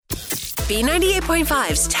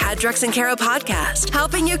B98.5's Tad, Drex, and Kara podcast,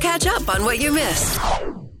 helping you catch up on what you missed.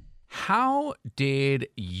 How did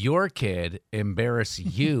your kid embarrass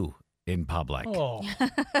you in public?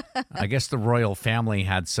 I guess the royal family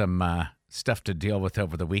had some stuff to deal with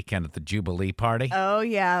over the weekend at the Jubilee party. Oh,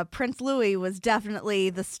 yeah. Prince Louis was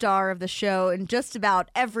definitely the star of the show in just about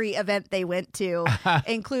every event they went to,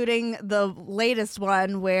 including the latest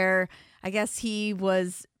one where I guess he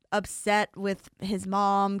was upset with his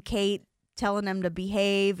mom, Kate, telling him to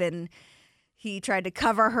behave, and he tried to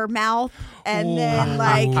cover her mouth, and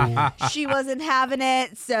then she wasn't having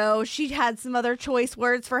it, so she had some other choice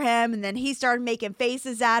words for him, and then he started making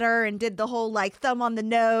faces at her and did the whole thumb on the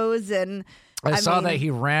nose. And I saw that he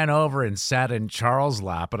ran over and sat in Charles'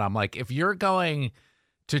 lap, and I'm like, if you're going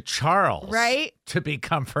to Charles to be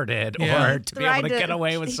comforted or to be able to get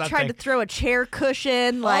away with something. He tried to throw a chair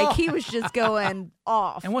cushion. He was just going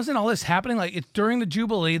off. And wasn't all this happening during the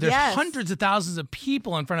Jubilee? There's hundreds of thousands of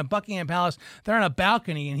people in front of Buckingham Palace. They're on a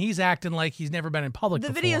balcony, and he's acting like he's never been in public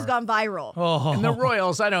before. The video's gone viral. Oh. And the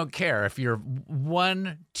royals, I don't care if you're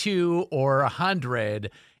 1, 2, or 100.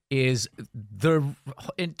 Is the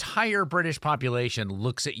entire British population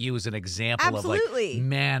looks at you as an example of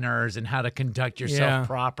manners and how to conduct yourself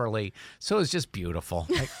properly. So it's just beautiful.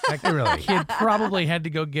 That kid probably had to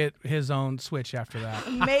go get his own Switch after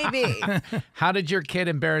that. Maybe. How did your kid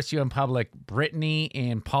embarrass you in public? Brittany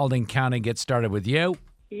in Paulding County, get started with you.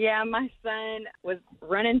 Yeah, my son was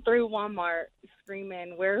running through Walmart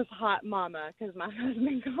screaming, "Where's Hot Mama?" Because my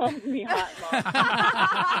husband calls me Hot Mama.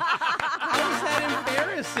 How is that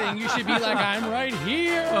embarrassing? You should be like, "I'm right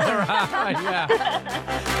here." All right, yeah.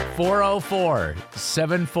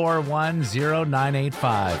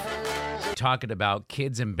 404-741-0985. Talking about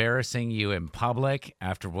kids embarrassing you in public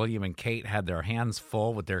after William and Kate had their hands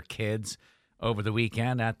full with their kids over the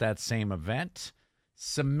weekend at that same event.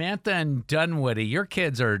 Samantha and Dunwoody, your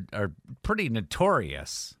kids are pretty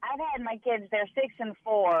notorious. I've had my kids, they're 6 and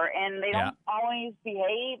 4, and they don't always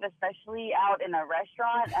behave, especially out in a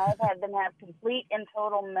restaurant. I've had them have complete and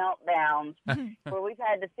total meltdowns where we've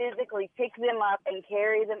had to physically pick them up and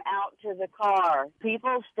carry them out to the car.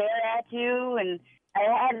 People stare at you, and I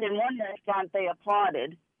had in one restaurant, they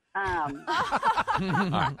applauded.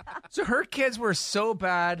 So her kids were so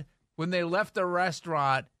bad. When they left the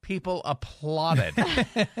restaurant, people applauded.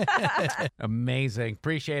 Amazing.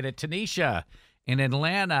 Appreciate it. Tanisha, in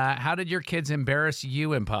Atlanta, how did your kids embarrass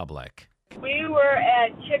you in public? We were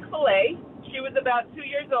at Chick-fil-A. She was about 2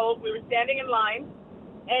 years old. We were standing in line,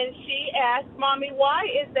 and she asked, "Mommy, why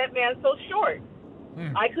is that man so short?"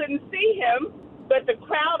 I couldn't see him, but the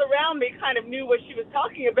crowd around me kind of knew what she was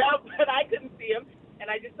talking about, but I couldn't see him, and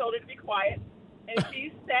I just told her to be quiet. And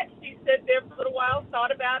she sat there for a little while,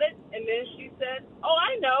 thought about it, and then she said, "Oh,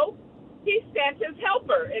 I know. He's Santa's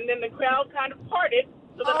helper." And then the crowd kind of parted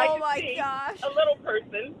so that I could see a little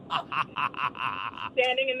person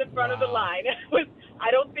standing in the front of the line.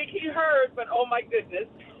 I don't think he heard, but oh my goodness.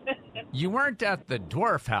 You weren't at the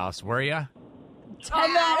dwarf house, were you? Oh,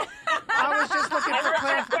 no. I was just looking for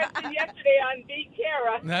clarification yesterday on Beat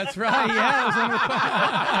Kara. That's right,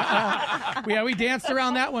 yeah. We danced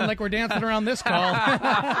around that one like we're dancing around this call.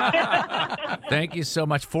 Thank you so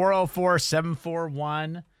much.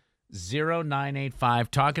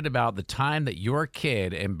 404-741-0985. Talking about the time that your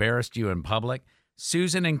kid embarrassed you in public.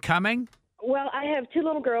 Susan in Cumming? Well, I have 2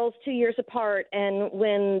 little girls, 2 years apart, and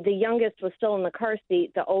when the youngest was still in the car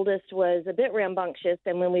seat, the oldest was a bit rambunctious,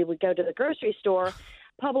 and when we would go to the grocery store,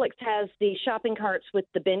 Publix has the shopping carts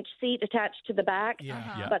with the bench seat attached to the back,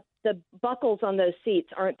 but the buckles on those seats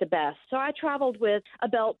aren't the best. So I traveled with a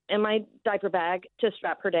belt and my diaper bag to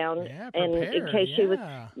strap her down in case she was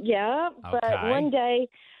but one day,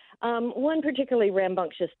 one particularly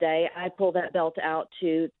rambunctious day, I pulled that belt out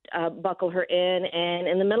to buckle her in, and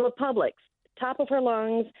in the middle of Publix, top of her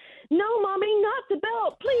lungs, "No, Mommy, not the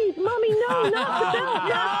belt. Please, Mommy, no, not the belt,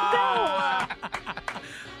 not the belt."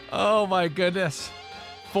 Oh, my goodness.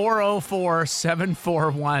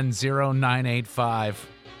 404-741-0985.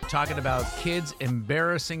 Talking about kids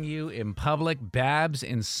embarrassing you in public. Babs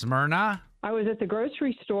in Smyrna. I was at the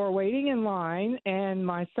grocery store waiting in line, and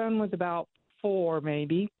my son was about 4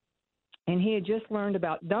 maybe, and he had just learned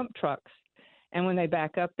about dump trucks. And when they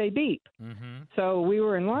back up, they beep. So we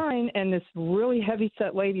were in line, and this really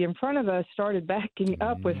heavy-set lady in front of us started backing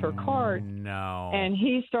up with her cart. No. And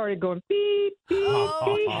he started going, beep, beep,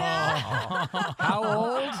 beep. How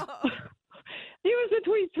old? He was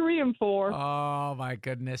between Maybe 3 and 4. Oh, my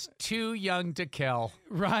goodness. Too young to kill.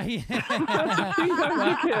 Right. Too young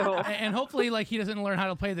to kill. And hopefully, like, he doesn't learn how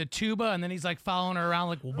to play the tuba, and then he's like following her around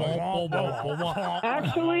like. Wah, wah, wah, wah, wah.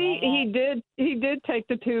 Actually, he did take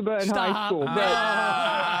the tuba in high school.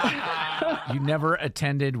 You never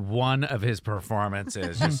attended one of his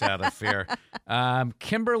performances, just out of fear.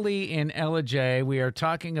 Kimberly in LJ, we are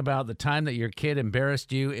talking about the time that your kid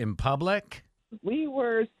embarrassed you in public. We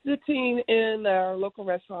were sitting in our local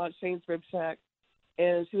restaurant, Shane's Rib Shack,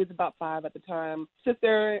 and she was about 5 at the time. Sit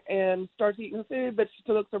there and starts eating her food, but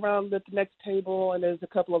she looks around at the next table, and there's a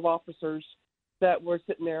couple of officers that were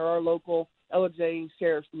sitting there, our local LJ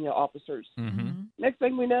sheriff's officers. Mm-hmm. Next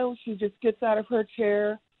thing we know, she just gets out of her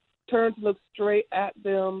chair, turns, looks straight at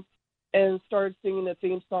them, and started singing the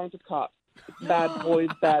theme song to Cops. Bad boys,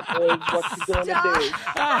 what you gonna do?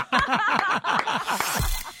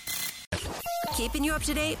 Keeping you up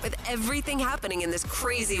to date with everything happening in this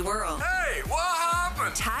crazy world. Hey, what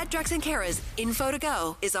happened? Tad, Drex, and Kara's Info to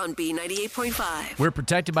Go is on B98.5. We're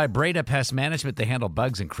protected by Breda Pest Management. They handle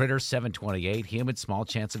bugs and critters. 728. Humid, small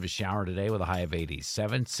chance of a shower today with a high of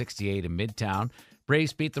 87. 68 in Midtown.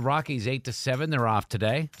 Braves beat the Rockies 8-7. They're off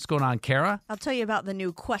today. What's going on, Kara? I'll tell you about the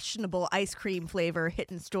new questionable ice cream flavor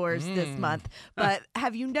hitting stores this month. But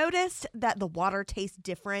have you noticed that the water tastes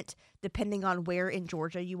different depending on where in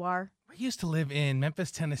Georgia you are? I used to live in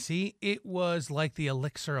Memphis, Tennessee. It was like the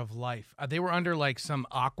elixir of life. They were under like some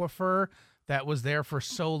aquifer that was there for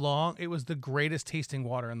so long. It was the greatest tasting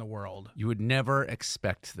water in the world. You would never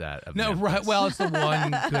expect that of No, Memphis. right. Well, it's the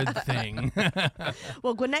one good thing.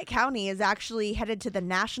 Well, Gwinnett County is actually headed to the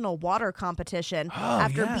national water competition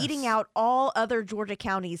after beating out all other Georgia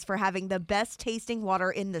counties for having the best tasting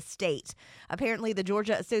water in the state. Apparently, the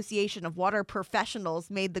Georgia Association of Water Professionals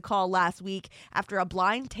made the call last week after a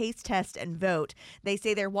blind taste test and vote. They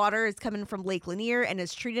say their water is coming from Lake Lanier and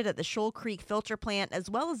is treated at the Shoal Creek filter plant as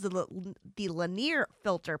well as the Lanier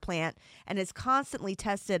filter plant and is constantly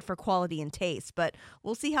tested for quality and taste. But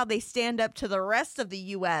we'll see how they stand up to the rest of the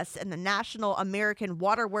U.S. and the National American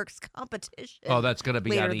Waterworks competition. Oh, that's going to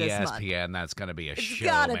be on ESPN. ESPN. That's going to be a show,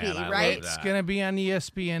 gotta man. be, I right? love It's that. going to be on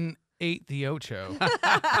ESPN 8, the Ocho.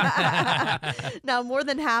 Now, more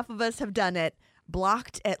than half of us have done it.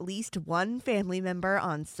 Blocked at least one family member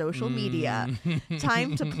on social media.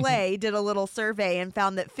 Time to Play did a little survey and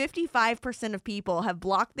found that 55% of people have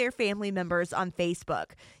blocked their family members on Facebook,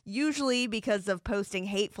 usually because of posting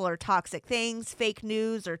hateful or toxic things, fake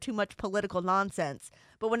news, or too much political nonsense.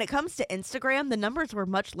 But when it comes to Instagram, the numbers were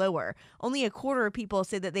much lower. Only a quarter of people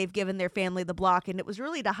say that they've given their family the block, and it was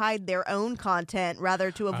really to hide their own content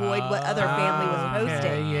rather to avoid what other family was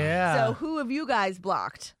posting. Yeah. So who have you guys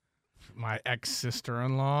blocked? My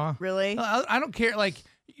ex-sister-in-law. Really? I don't care. Like,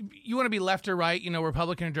 you want to be left or right,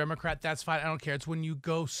 Republican or Democrat, that's fine. I don't care. It's when you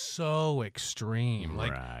go so extreme.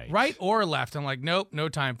 Like, right or left. I'm like, nope, no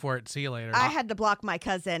time for it. See you later. I had to block my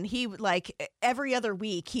cousin. He, every other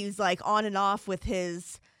week, he's, on and off with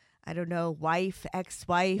his, I don't know, wife,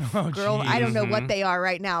 ex-wife, girl. Geez. I don't know what they are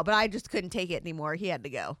right now, but I just couldn't take it anymore. He had to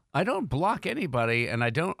go. I don't block anybody, and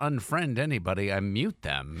I don't unfriend anybody. I mute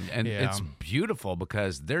them, and it's beautiful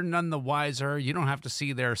because they're none the wiser. You don't have to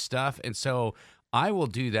see their stuff, and so I will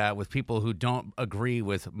do that with people who don't agree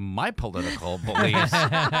with my political beliefs.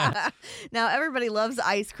 Now, everybody loves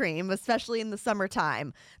ice cream, especially in the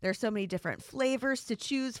summertime. There's so many different flavors to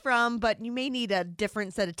choose from, but you may need a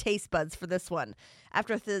different set of taste buds for this one.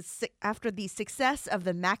 After the success of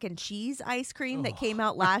the mac and cheese ice cream that came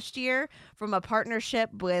out last year from a partnership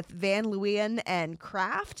with Van Leeuwen and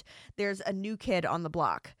Kraft, there's a new kid on the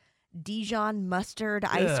block. Dijon mustard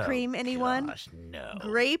ice cream, anyone? Gosh, no.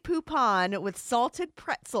 Grey Poupon with salted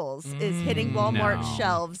pretzels is hitting Walmart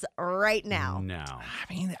shelves right now. No.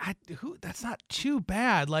 I mean, that's not too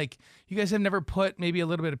bad. Like, you guys have never put maybe a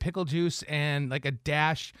little bit of pickle juice and like a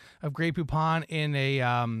dash of Grey Poupon in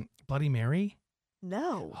a Bloody Mary?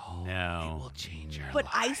 No. No. It will change your But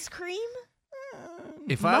life. ice cream?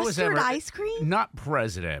 If I was Mustard ever ice cream? not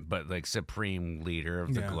president, but like supreme leader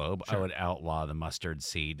of the globe, sure. I would outlaw the mustard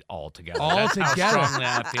seed altogether. Altogether? That's how strongly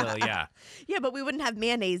I feel. Yeah. Yeah, but we wouldn't have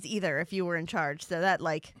mayonnaise either if you were in charge. So that,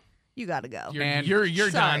 you got to go. You're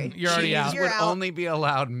Sorry. done. You're already Cheese out. You're would out. only be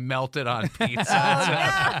allowed melted on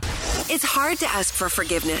pizza. It's hard to ask for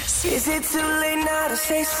forgiveness. Is it too late now to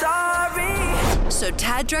say sorry? So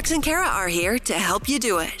Tad, Drex, and Kara are here to help you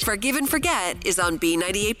do it. Forgive and Forget is on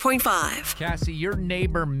B98.5. Cassie, your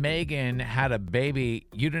neighbor Megan had a baby.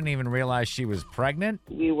 You didn't even realize she was pregnant?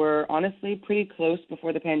 We were honestly pretty close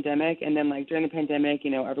before the pandemic. And then during the pandemic,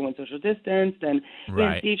 everyone social distanced and we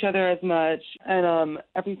didn't see each other as much. And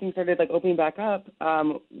everything started opening back up.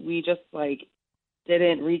 We just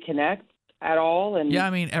didn't reconnect at all. And yeah, I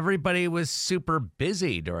mean, everybody was super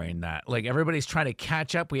busy during that. Like, everybody's trying to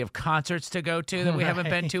catch up. We have concerts to go to that we haven't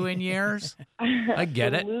been to in years. I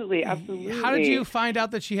get it. Absolutely. How did you find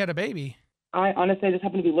out that she had a baby? I honestly just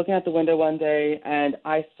happened to be looking out the window one day, and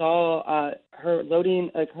I saw her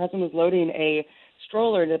husband was loading a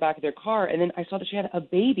stroller in the back of their car, and then I saw that she had a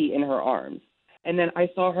baby in her arms. And then I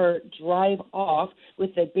saw her drive off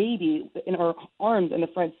with the baby in her arms in the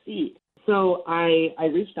front seat. So I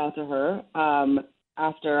reached out to her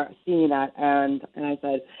after seeing that, and I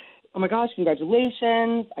said, "Oh my gosh,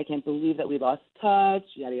 congratulations. I can't believe that we lost touch,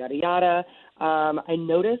 yada, yada, yada. I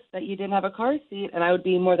noticed that you didn't have a car seat, and I would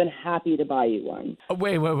be more than happy to buy you one." Oh,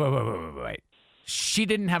 wait. She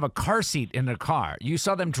didn't have a car seat in the car. You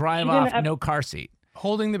saw them drive off, no car seat.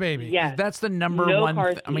 Holding the baby. Yes. That's the number no one.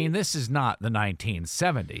 Car seat. I mean, this is not the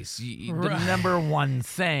 1970s. The number one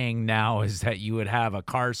thing now is that you would have a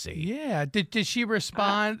car seat. Yeah. Did she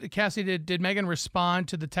respond? Cassie, did Megan respond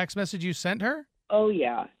to the text message you sent her? Oh,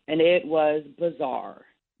 yeah. And it was bizarre.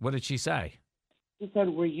 What did she say? She said,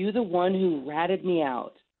 "Were you the one who ratted me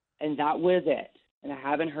out?" And that was it. And I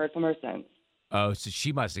haven't heard from her since. Oh, so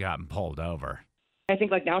she must have gotten pulled over. I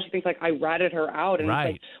think now she thinks I ratted her out. And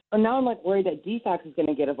right. It's well, now I'm worried that DFAX is going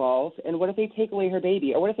to get involved. And what if they take away her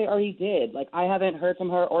baby? Or what if they already did? I haven't heard from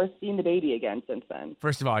her or seen the baby again since then.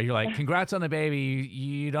 First of all, you're like, congrats on the baby.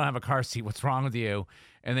 You don't have a car seat. What's wrong with you?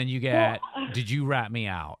 And then you get, did you rat me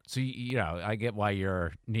out? So, I get why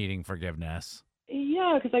you're needing forgiveness.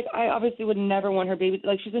 Yeah, because I obviously would never want her baby.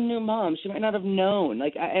 She's a new mom. She might not have known.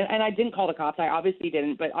 And I didn't call the cops. I obviously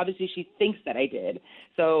didn't. But obviously she thinks that I did.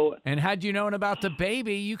 So. And had you known about the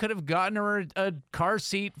baby, you could have gotten her a car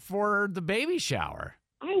seat for the baby shower.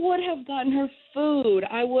 I would have gotten her food.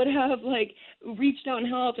 I would have reached out and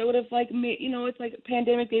helped. I would have it's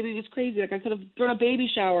pandemic baby was crazy. I could have thrown a baby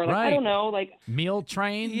shower. Right. I don't know, meal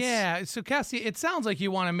trains. Yeah. So Cassie, it sounds like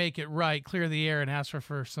you want to make it right, clear the air, and ask her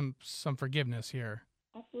for some forgiveness here.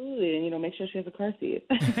 Absolutely, and make sure she has a car seat.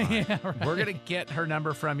 Yeah, right. We're gonna get her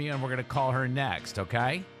number from you, and we're gonna call her next.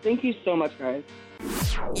 Okay? Thank you so much, guys.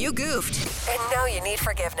 You goofed, and now you need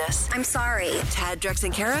forgiveness. I'm sorry. Tad, Drex,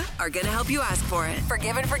 and Kara are going to help you ask for it.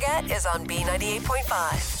 Forgive and Forget is on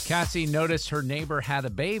B98.5. Cassie noticed her neighbor had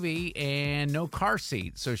a baby and no car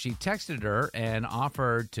seat, so she texted her and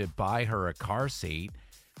offered to buy her a car seat.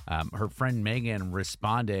 Her friend Megan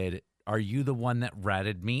responded, "Are you the one that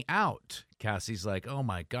ratted me out?" Cassie's like, "Oh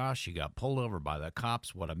my gosh, you got pulled over by the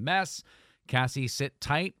cops. What a mess." Cassie, sit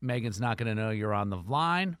tight. Megan's not going to know you're on the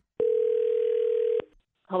line.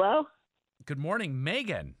 Hello? Good morning,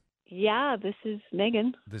 Megan. Yeah, this is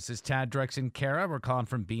Megan. This is Tad, Drex, and Kara. We're calling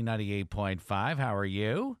from B98.5. How are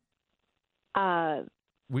you?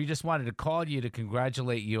 We just wanted to call you to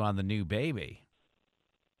congratulate you on the new baby.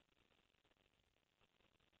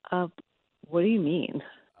 What do you mean?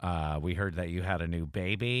 We heard that you had a new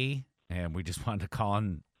baby, and we just wanted to call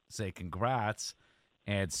and say congrats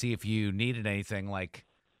and see if you needed anything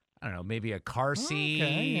I don't know, maybe a car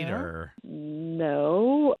seat or...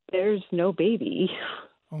 No, there's no baby.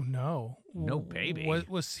 Oh, no. No baby?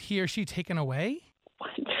 Was he or she taken away?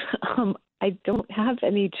 What? I don't have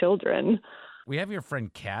any children. We have your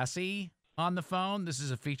friend Cassie on the phone. This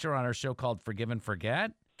is a feature on our show called Forgive and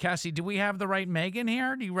Forget. Cassie, do we have the right Megan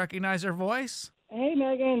here? Do you recognize her voice? Hey,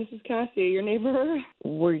 Megan, this is Cassie, your neighbor.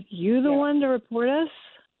 Were you the one to report us?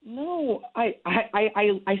 No, I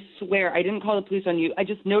swear I didn't call the police on you. I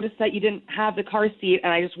just noticed that you didn't have the car seat,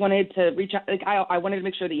 and I just wanted to reach out. I wanted to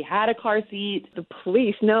make sure that you had a car seat. The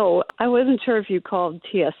police? No, I wasn't sure if you called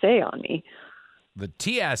TSA on me. The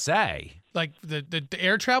TSA? Like the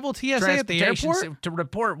air travel TSA at the airport? To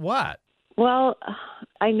report what? Well,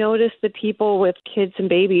 I noticed that people with kids and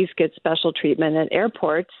babies get special treatment at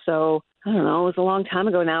airports, so I don't know, it was a long time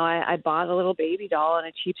ago now. I bought a little baby doll and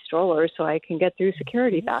a cheap stroller so I can get through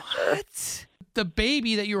security faster. What? The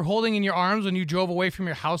baby that you were holding in your arms when you drove away from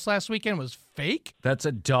your house last weekend was fake? That's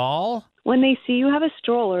a doll? When they see you have a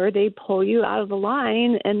stroller, they pull you out of the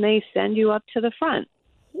line and they send you up to the front.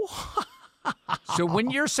 What? So when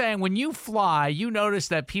you're saying when you fly, you notice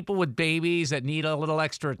that people with babies that need a little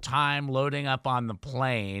extra time loading up on the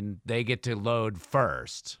plane, they get to load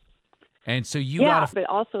first. And so you got but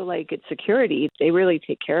also it's security. They really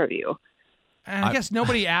take care of you. And I guess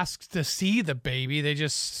nobody asks to see the baby. They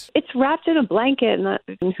just... It's wrapped in a blanket,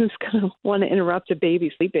 and who's going to want to interrupt a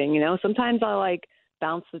baby sleeping, Sometimes I'll,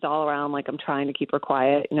 bounce the doll around like I'm trying to keep her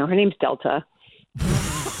quiet. Her name's Delta.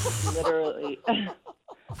 Literally.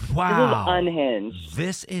 Wow. This is unhinged.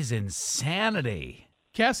 This is insanity.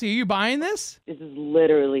 Cassie, are you buying this? This is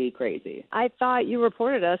literally crazy. I thought you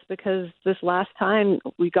reported us because this last time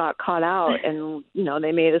we got caught out and,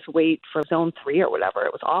 they made us wait for zone 3 or whatever.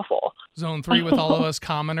 It was awful. Zone 3 with all of us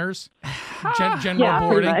commoners? General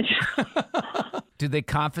boarding? Pretty much. Did they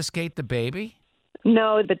confiscate the baby?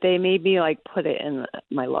 No, but they made me put it in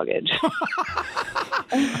my luggage.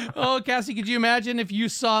 Oh, Cassie, could you imagine if you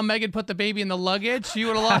saw Megan put the baby in the luggage? You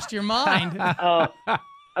would have lost your mind.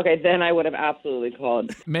 Okay, then I would have absolutely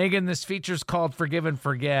called. Megan, this feature's called Forgive and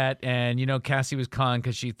Forget, and Cassie was calling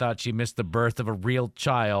because she thought she missed the birth of a real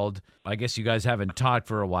child. I guess you guys haven't talked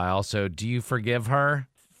for a while, so do you forgive her?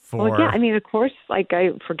 Well, yeah, of course, I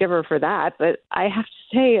forgive her for that, but I have to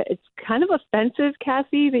say it's kind of offensive,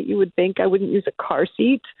 Cassie, that you would think I wouldn't use a car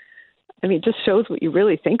seat. It just shows what you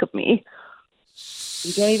really think of me.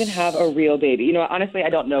 You don't even have a real baby. Honestly, I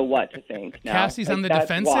don't know what to think now. Cassie's on the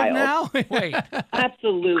defensive wild. now? Wait.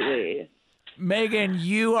 Absolutely. Megan,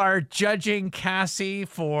 you are judging Cassie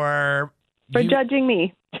for judging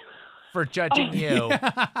me. For judging you.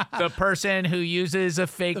 The person who uses a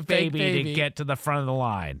fake baby to get to the front of the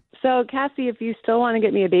line. So, Cassie, if you still want to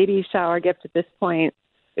get me a baby shower gift at this point,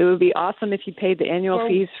 it would be awesome if you paid the annual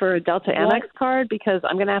fees for a Delta Amex card, because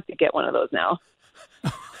I'm going to have to get one of those now.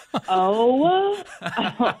 Oh.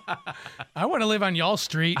 I want to live on y'all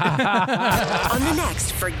street. On the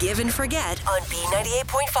next Forgive and Forget on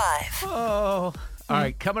B98.5. Oh. All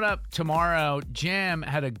right, coming up tomorrow, Jam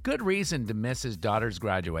had a good reason to miss his daughter's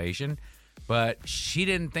graduation, but she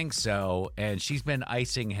didn't think so, and she's been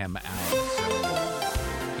icing him out.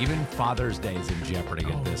 So even Father's Day is in jeopardy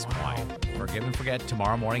at this point. Forgive and Forget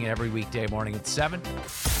tomorrow morning and every weekday morning at 7.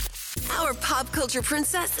 Our pop culture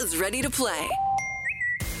princess is ready to play.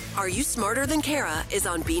 Are You Smarter Than Kara is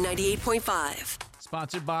on B98.5.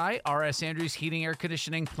 Sponsored by R.S. Andrews Heating, Air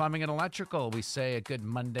Conditioning, Plumbing, and Electrical. We say a good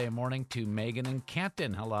Monday morning to Megan and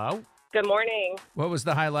Canton. Hello. Good morning. What was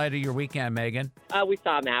the highlight of your weekend, Megan? We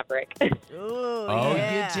saw Maverick. Oh,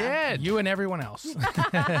 yeah. You did. You and everyone else.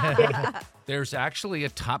 There's actually a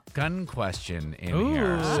Top Gun question in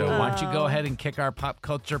here. So why don't you go ahead and kick our pop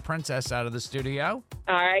culture princess out of the studio?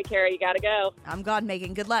 All right, Kara, you got to go. I'm gone,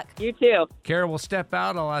 Megan. Good luck. You too. Kara will step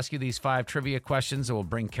out. I'll ask you these 5 trivia questions that will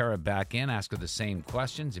bring Kara back in. Ask her the same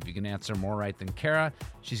questions. If you can answer more right than Kara,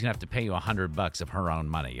 she's going to have to pay you $100 of her own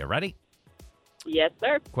money. You ready? Yes,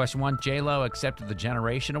 sir. Question 1. J-Lo accepted the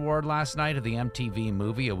Generation Award last night at the MTV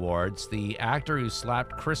Movie Awards. The actor who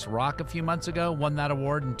slapped Chris Rock a few months ago won that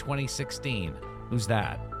award in 2016. Who's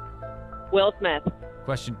that? Will Smith.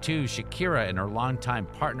 Question 2. Shakira and her longtime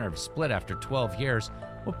partner have split after 12 years.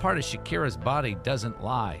 What part of Shakira's body doesn't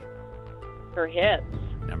lie? Her hips.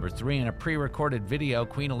 Number 3. In a pre-recorded video,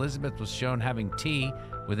 Queen Elizabeth was shown having tea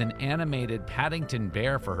with an animated Paddington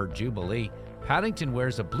bear for her Jubilee. Paddington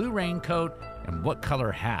wears a blue raincoat and what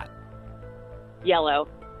color hat? Yellow.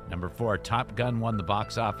 Number 4. Top Gun won the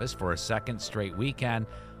box office for a second straight weekend.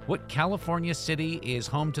 What California city is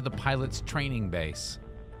home to the pilot's training base?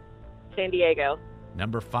 San Diego.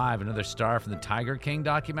 Number 5. Another star from the Tiger King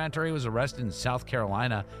documentary was arrested in South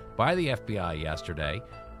Carolina by the FBI yesterday.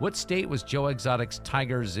 What state was Joe Exotic's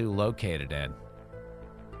Tiger Zoo located in?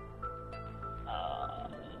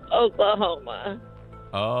 Oklahoma.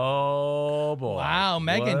 Oh, boy. Wow,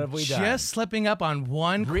 Megan just slipping up on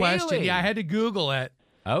one question. Yeah, I had to Google it.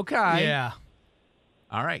 Okay. Yeah.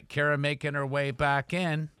 All right, Kara making her way back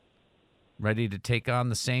in. Ready to take on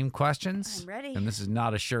the same questions? I'm ready. And this is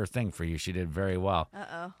not a sure thing for you. She did very well.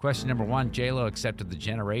 Uh-oh. Question number 1. J-Lo accepted the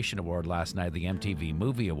Generation Award last night at the MTV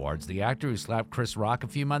Movie Awards. The actor who slapped Chris Rock a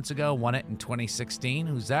few months ago won it in 2016.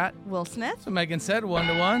 Who's that? Will Smith. So Megan said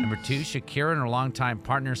 1-1. Number 2. Shakira and her longtime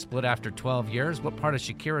partner split after 12 years. What part of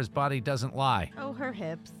Shakira's body doesn't lie? Oh, her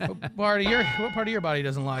hips. What part of your body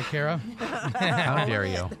doesn't lie, Kara? How dare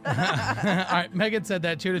you? All right, Megan said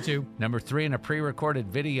that 2-2. Number 3. In a pre-recorded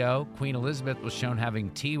video, Queen Elizabeth was shown having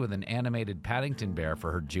tea with an animated Paddington bear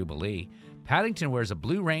for her Jubilee. Paddington wears a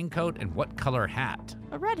blue raincoat and what color hat?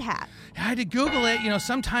 A red hat. I had to Google it.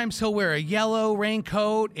 Sometimes he'll wear a yellow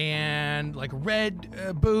raincoat and like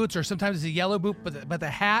red boots, or sometimes it's a yellow boot, but the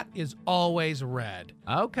hat is always red.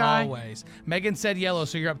 Okay. Always. Megan said yellow,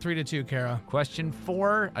 so you're up 3-2, Kara. Question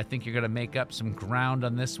 4. I think you're going to make up some ground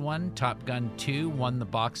on this one. Top Gun 2 won the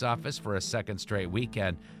box office for a second straight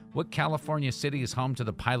weekend. What California city is home to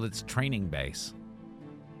the pilot's training base?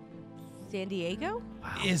 San Diego?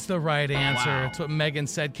 Is the right answer. Wow. That's what Megan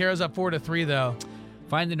said. Kara's up 4-3, though.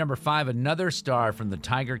 Find the number 5. Another star from the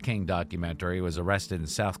Tiger King documentary was arrested in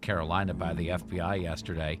South Carolina by the FBI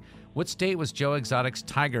yesterday. What state was Joe Exotic's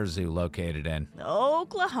Tiger Zoo located in?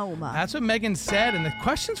 Oklahoma. That's what Megan said. And the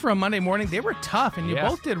questions for a Monday morning, they were tough, and you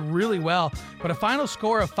both did really well. But a final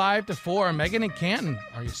score of 5-4. Megan and Canton,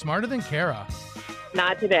 are you smarter than Kara?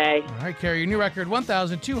 Not today. All right, Kara, your new record,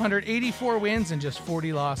 1,284 wins and just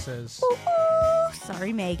 40 losses. Ooh,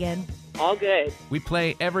 sorry, Megan. All good. We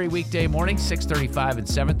play every weekday morning, 6:35 and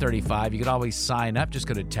 7:35. You can always sign up. Just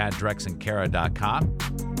go to taddrexandkara.com.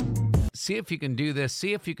 See if you can do this.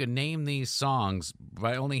 See if you can name these songs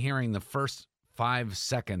by only hearing the first 5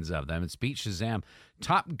 seconds of them. It's Beat Shazam.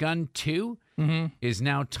 Top Gun 2 is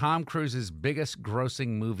now Tom Cruise's biggest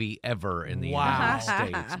grossing movie ever in the United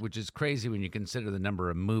States, which is crazy when you consider the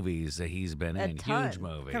number of movies that he's been in. Huge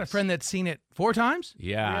movies. Got a friend that's seen it 4 times?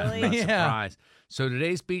 Yeah, really? Not surprised. So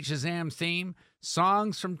today's Beat Shazam theme,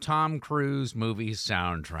 songs from Tom Cruise movie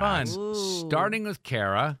soundtracks. Fun. Starting with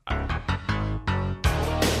Kara.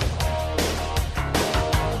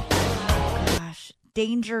 Gosh,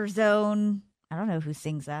 Danger Zone. I don't know who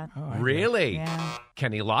sings that. Oh, really? Yeah.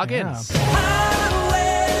 Kenny Loggins.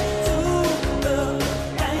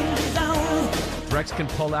 Drex can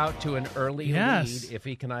pull out to an early lead if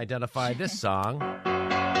he can identify this song.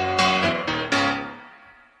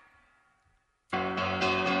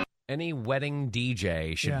 Any wedding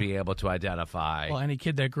DJ should be able to identify. Well, any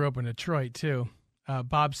kid that grew up in Detroit, too.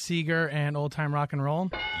 Bob Seger and Old Time Rock and Roll.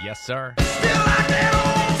 Yes, sir. Feel like that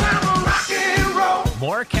old time rock and roll.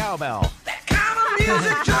 More cowbell. That kind of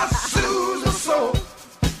music just soothes the soul.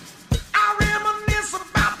 I reminisce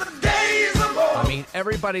about the days of old. I mean,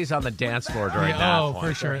 everybody's on the dance floor during that point.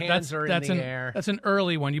 For sure. Their hands are in the air. That's an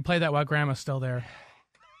early one. You play that while Grandma's still there.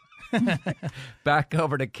 Back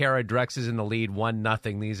over to Kara. Drex is in the lead,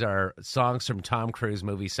 1-0. These are songs from Tom Cruise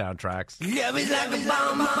movie soundtracks. Love is like a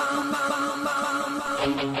bomb, bomb, bomb, bomb,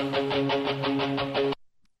 bomb.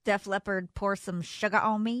 Def Leppard, Pour Some Sugar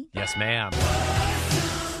on Me. Yes, ma'am.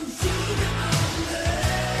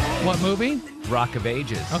 What movie? Rock of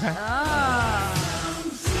Ages. Okay.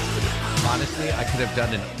 Honestly, I could have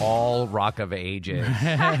done an all Rock of Ages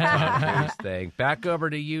thing. Back over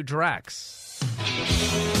to you, Drex.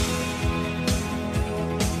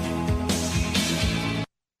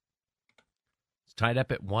 It's tied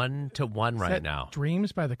up at 1-1 right now.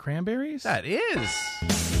 Dreams by the Cranberries? That is.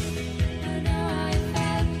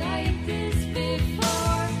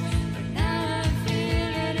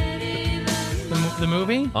 The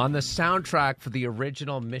movie? On the soundtrack for the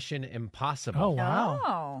original Mission Impossible. Oh,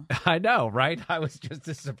 wow. I know, right? I was just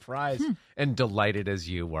as surprised and delighted as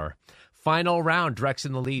you were. Final round, Drex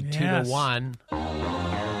in the lead, 2-1. Oh,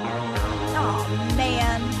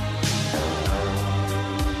 man.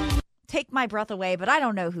 Take my breath away, but I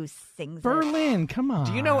don't know who sings Berlin, come on.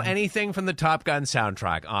 Do you know anything from the Top Gun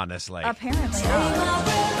soundtrack, honestly? Apparently not.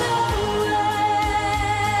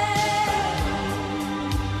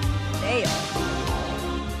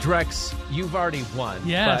 Drex, you've already won.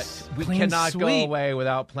 Yes. But we Clean cannot sweep. go away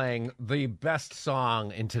without playing the best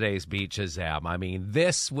song in today's Beat Shazam. I mean,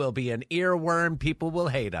 this will be an earworm. People will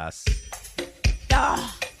hate us.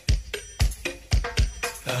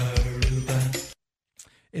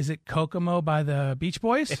 Is it Kokomo by the Beach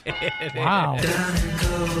Boys? Wow.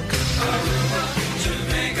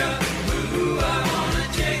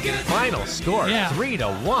 Final score,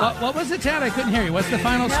 3-1. What was it, Tad? I couldn't hear you. What's the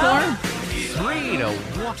final score? 3-1.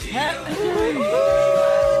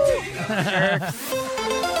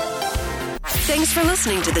 Thanks for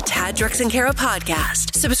listening to the Tad, Drex, and Kara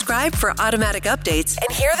podcast. Subscribe for automatic updates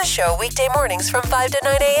and hear the show weekday mornings from 5 to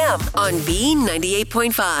 9 a.m. on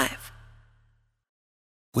B98.5.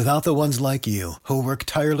 Without the ones like you, who work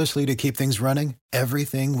tirelessly to keep things running,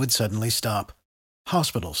 everything would suddenly stop.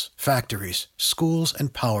 Hospitals, factories, schools,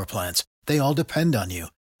 and power plants, they all depend on you.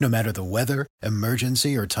 No matter the weather,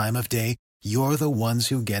 emergency, or time of day, you're the ones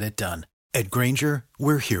who get it done. At Grainger,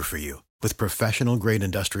 we're here for you with professional-grade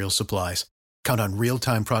industrial supplies. Count on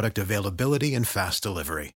real-time product availability and fast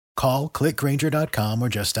delivery. Call, click Grainger.com, or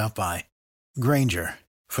just stop by. Grainger,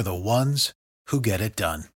 for the ones who get it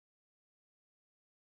done.